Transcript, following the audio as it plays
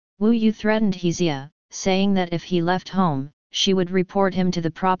Wu Yu threatened Hezia, saying that if he left home, she would report him to the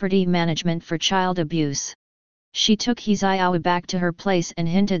property management for child abuse. She took Heziao back to her place and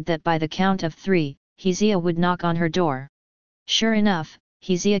hinted that by the count of 3, Hezia would knock on her door. Sure enough,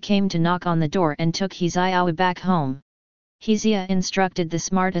 Hezia came to knock on the door and took Heziao back home. Hezia instructed the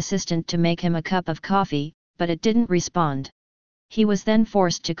smart assistant to make him a cup of coffee, but it didn't respond. He was then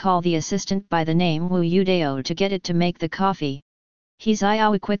forced to call the assistant by the name Wu Yudao to get it to make the coffee.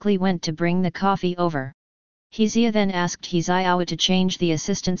 Heziao quickly went to bring the coffee over. Hezia then asked Heziao to change the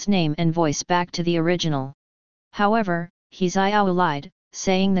assistant's name and voice back to the original. However, Heziao lied,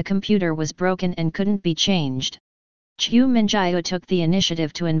 saying the computer was broken and couldn't be changed. Chu Minjiao took the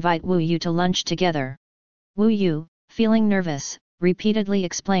initiative to invite Wu Yu to lunch together. Wu Yu, feeling nervous, repeatedly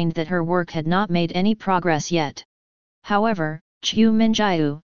explained that her work had not made any progress yet. However, Chu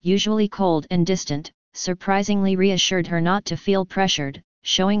Minjiao, usually cold and distant, surprisingly reassured her not to feel pressured,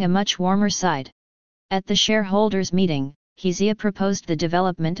 showing a much warmer side. At the shareholders' meeting, Hezia proposed the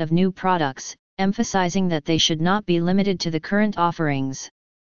development of new products, emphasizing that they should not be limited to the current offerings.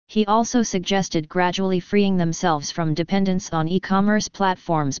 He also suggested gradually freeing themselves from dependence on e-commerce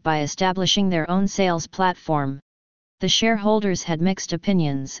platforms by establishing their own sales platform. The shareholders had mixed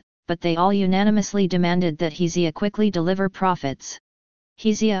opinions, but they all unanimously demanded that Hezia quickly deliver profits.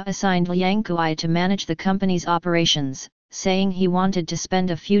 Hezia assigned Liang Kuai to manage the company's operations, saying he wanted to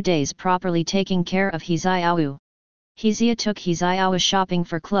spend a few days properly taking care of Heziao. Hezia took Heziao shopping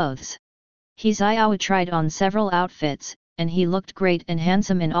for clothes. Heziao tried on several outfits, and he looked great and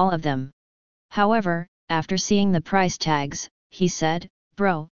handsome in all of them. However, after seeing the price tags, he said,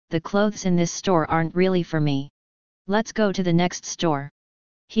 "Bro, the clothes in this store aren't really for me. Let's go to the next store."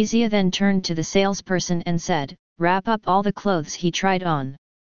 Hezia then turned to the salesperson and said, "Wrap up all the clothes he tried on.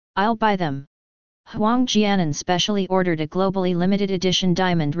 I'll buy them." Huang Jianan specially ordered a globally limited edition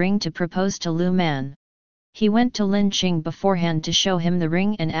diamond ring to propose to Lu Man. He went to Lin Qing beforehand to show him the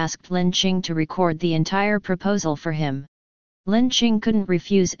ring and asked Lin Qing to record the entire proposal for him. Lin Qing couldn't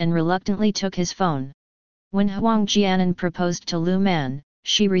refuse and reluctantly took his phone. When Huang Jianan proposed to Lu Man,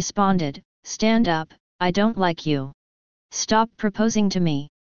 she responded, "Stand up, I don't like you. Stop proposing to me."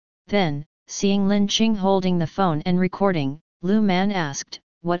 Then, seeing Lin Qing holding the phone and recording, Lu Man asked,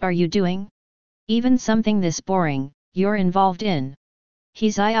 "What are you doing? Even something this boring, you're involved in?"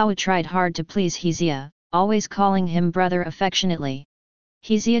 Heziao tried hard to please Hezia, always calling him brother affectionately.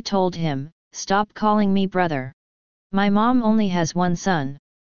 Hezia told him, "Stop calling me brother. My mom only has one son."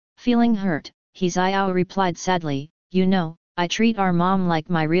 Feeling hurt, Heziao replied sadly, "You know, I treat our mom like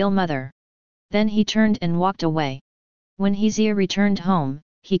my real mother." Then he turned and walked away. When Hezia returned home,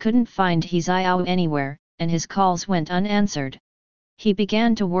 he couldn't find Heziao anywhere, and his calls went unanswered. He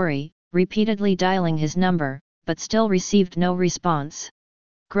began to worry, repeatedly dialing his number, but still received no response.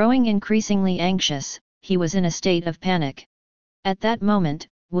 Growing increasingly anxious, he was in a state of panic. At that moment,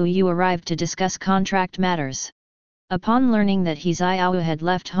 Wu Yu arrived to discuss contract matters. Upon learning that Heziao had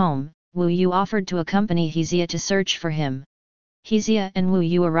left home, Wu Yu offered to accompany Hezia to search for him. Hezia and Wu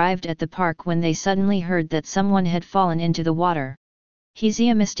Yu arrived at the park when they suddenly heard that someone had fallen into the water.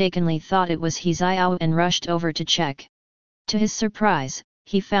 Hezia mistakenly thought it was Heziao and rushed over to check. To his surprise,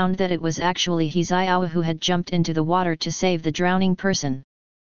 he found that it was actually Heziao who had jumped into the water to save the drowning person.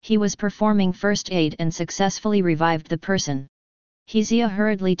 He was performing first aid and successfully revived the person. Hezia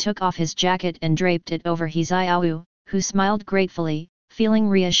hurriedly took off his jacket and draped it over Heziao, who smiled gratefully, feeling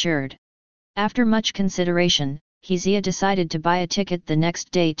reassured. After much consideration, Hezia decided to buy a ticket the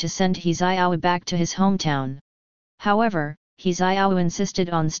next day to send Heziao back to his hometown. However, Heziao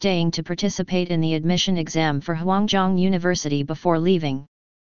insisted on staying to participate in the admission exam for Huangzhong University before leaving.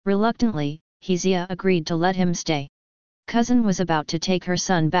 Reluctantly, Hezia agreed to let him stay. Cousin was about to take her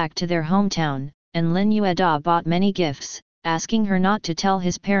son back to their hometown, and Lin Yueda bought many gifts, asking her not to tell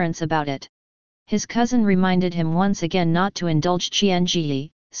his parents about it. His cousin reminded him once again not to indulge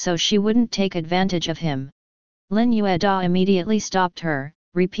Qianji, so she wouldn't take advantage of him. Lin Yueda immediately stopped her,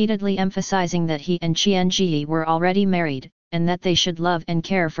 repeatedly emphasizing that he and Qianji were already married, and that they should love and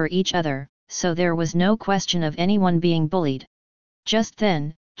care for each other, so there was no question of anyone being bullied. Just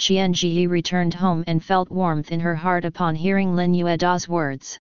then, Qianji returned home and felt warmth in her heart upon hearing Lin Yueda's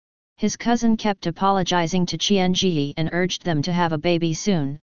words. His cousin kept apologizing to Qianji and urged them to have a baby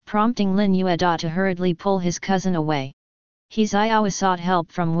soon, prompting Lin Yueda to hurriedly pull his cousin away. Heziao sought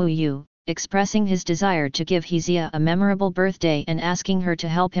help from Wu Yu, expressing his desire to give Hezia a memorable birthday and asking her to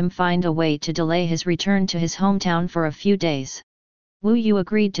help him find a way to delay his return to his hometown for a few days. Wu Yu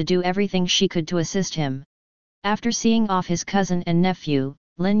agreed to do everything she could to assist him. After seeing off his cousin and nephew,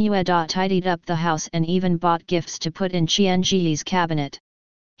 Lin Yueda tidied up the house and even bought gifts to put in Qianji's cabinet.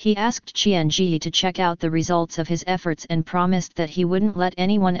 He asked Qianji to check out the results of his efforts and promised that he wouldn't let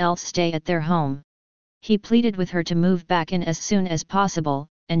anyone else stay at their home. He pleaded with her to move back in as soon as possible,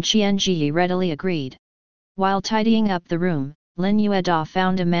 and Qianji readily agreed. While tidying up the room, Lin Yueda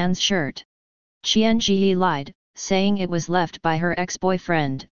found a man's shirt. Qianji lied, saying it was left by her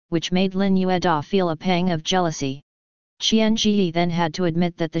ex-boyfriend, which made Lin Yueda feel a pang of jealousy. Qianji then had to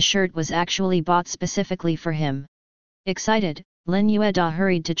admit that the shirt was actually bought specifically for him. Excited, Lin Yueda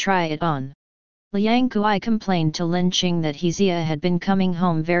hurried to try it on. Liang Kui complained to Lin Qing that Hezia had been coming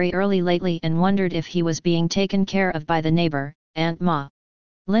home very early lately and wondered if he was being taken care of by the neighbor, Aunt Ma.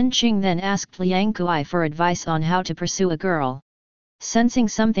 Lin Qing then asked Liang Kui for advice on how to pursue a girl. Sensing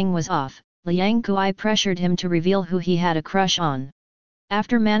something was off, Liang Kui pressured him to reveal who he had a crush on.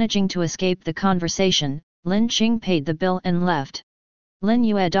 After managing to escape the conversation, Lin Qing paid the bill and left. Lin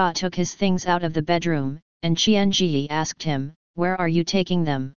Yueda took his things out of the bedroom, and Qianji asked him, "Where are you taking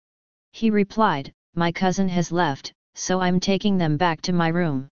them?" He replied, "My cousin has left, so I'm taking them back to my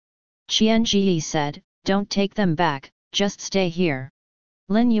room." Qianji said, "Don't take them back, just stay here."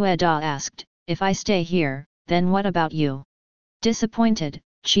 Lin Yueda asked, "If I stay here, then what about you?" Disappointed,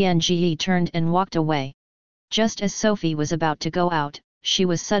 Qianji turned and walked away. Just as Sophie was about to go out, she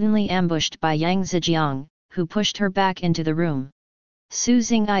was suddenly ambushed by Yang Zijiang, who pushed her back into the room. Su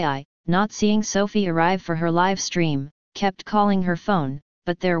Xingyi, not seeing Sophie arrive for her live stream, kept calling her phone,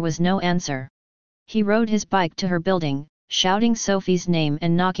 but there was no answer. He rode his bike to her building, shouting Sophie's name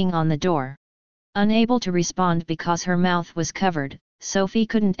and knocking on the door. Unable to respond because her mouth was covered, Sophie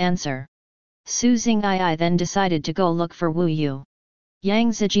couldn't answer. Su Xingyi then decided to go look for Wu Yu.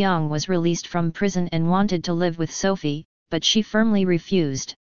 Yang Zijiang was released from prison and wanted to live with Sophie, but she firmly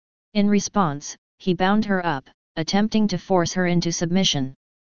refused. In response, he bound her up, attempting to force her into submission.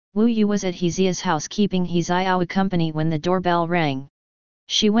 Wu Yu was at Hezia's house keeping Heziao company when the doorbell rang.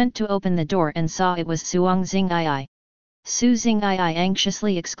 She went to open the door and saw it was Suang Xingyi. Su Xingyi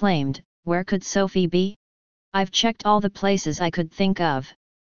anxiously exclaimed, "Where could Sophie be? I've checked all the places I could think of."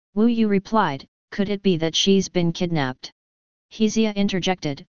 Wu Yu replied, "Could it be that she's been kidnapped?" Hezia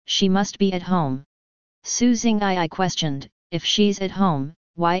interjected, "She must be at home." Su Xingyi questioned, "If she's at home,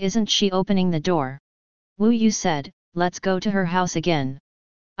 why isn't she opening the door?" Wu Yu said, "Let's go to her house again.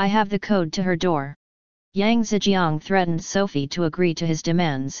 I have the code to her door." Yang Zijiang threatened Sophie to agree to his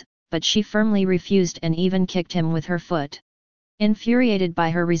demands, but she firmly refused and even kicked him with her foot. Infuriated by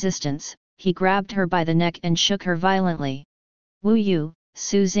her resistance, he grabbed her by the neck and shook her violently. Wu Yu,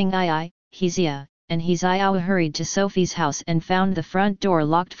 Su Xingyi, Hezia, and Heziao hurried to Sophie's house and found the front door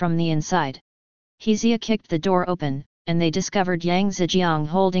locked from the inside. Hezia kicked the door open, and they discovered Yang Zijiang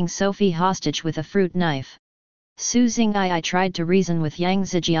holding Sophie hostage with a fruit knife. Su Xingyi tried to reason with Yang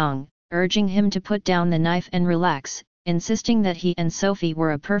Zijiang, urging him to put down the knife and relax, insisting that he and Sophie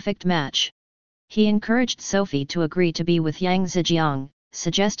were a perfect match. He encouraged Sophie to agree to be with Yang Zijiang,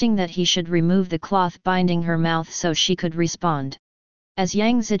 suggesting that he should remove the cloth binding her mouth so she could respond. As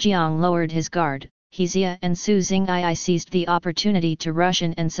Yang Zijiang lowered his guard, Hezia and Su Xingyi seized the opportunity to rush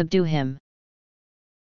in and subdue him.